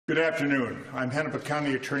Good afternoon. I'm Hennepin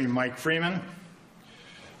County Attorney Mike Freeman.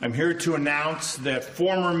 I'm here to announce that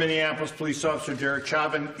former Minneapolis police officer Derek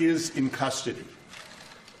Chauvin is in custody.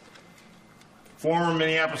 Former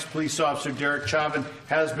Minneapolis police officer Derek Chauvin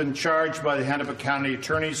has been charged by the Hennepin County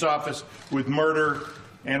Attorney's Office with murder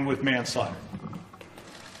and with manslaughter.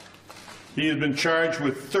 He has been charged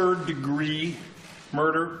with third-degree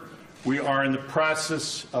murder. We are in the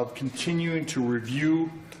process of continuing to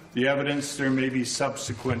review the evidence. There may be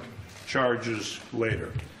subsequent charges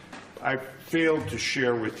later. I failed to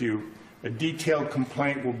share with you a detailed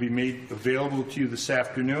complaint will be made available to you this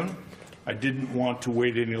afternoon. I didn't want to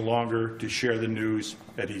wait any longer to share the news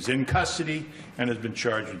that he's in custody and has been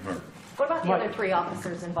charged with murder. What about the other three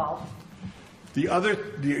officers involved? The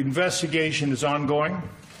investigation is ongoing.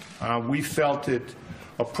 We felt it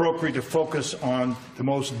appropriate to focus on the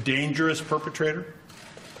most dangerous perpetrator.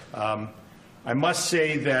 I must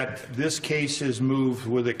say that this case has moved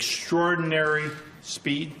with extraordinary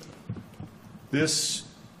speed. This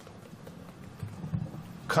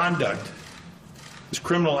conduct, this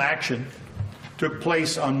criminal action, took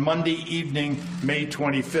place on Monday evening, May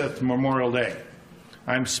 25th, Memorial Day.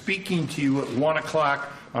 I'm speaking to you at 1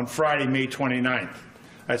 o'clock on Friday, May 29th.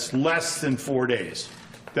 That's less than 4 days.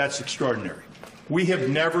 That's extraordinary. We have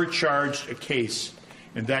never charged a case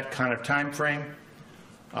in that kind of time frame,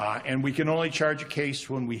 and we can only charge a case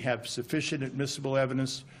when we have sufficient admissible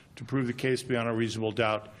evidence to prove the case beyond a reasonable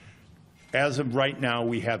doubt. As of right now,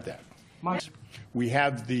 we have that. We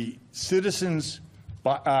have the citizens'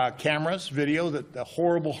 cameras, video, the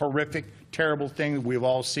horrible, horrific, terrible thing that we've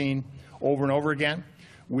all seen over and over again.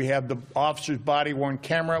 We have the officer's body-worn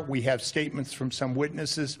camera. We have statements from some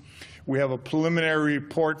witnesses. We have a preliminary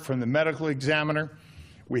report from the medical examiner.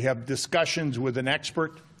 We have discussions with an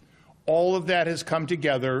expert. All of that has come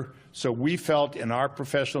together, so we felt in our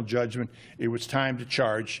professional judgment it was time to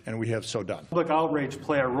charge, and we have so done. Public outrage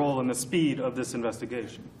play a role in the speed of this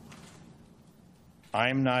investigation?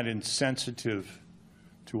 I'm not insensitive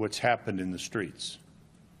to what's happened in the streets.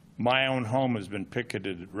 My own home has been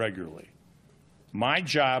picketed regularly. My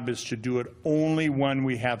job is to do it only when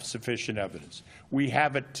we have sufficient evidence. We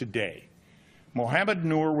have it today. Mohammed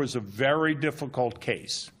Noor was a very difficult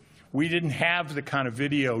case. We didn't have the kind of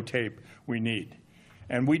videotape we need.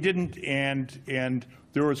 And we didn't, and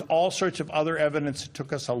there was all sorts of other evidence that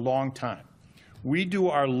took us a long time. We do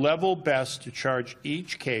our level best to charge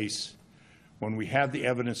each case when we have the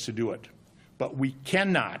evidence to do it. But we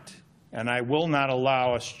cannot, and I will not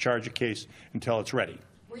allow us to charge a case until it's ready.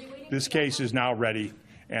 This case is now ready,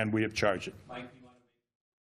 and we have charged it.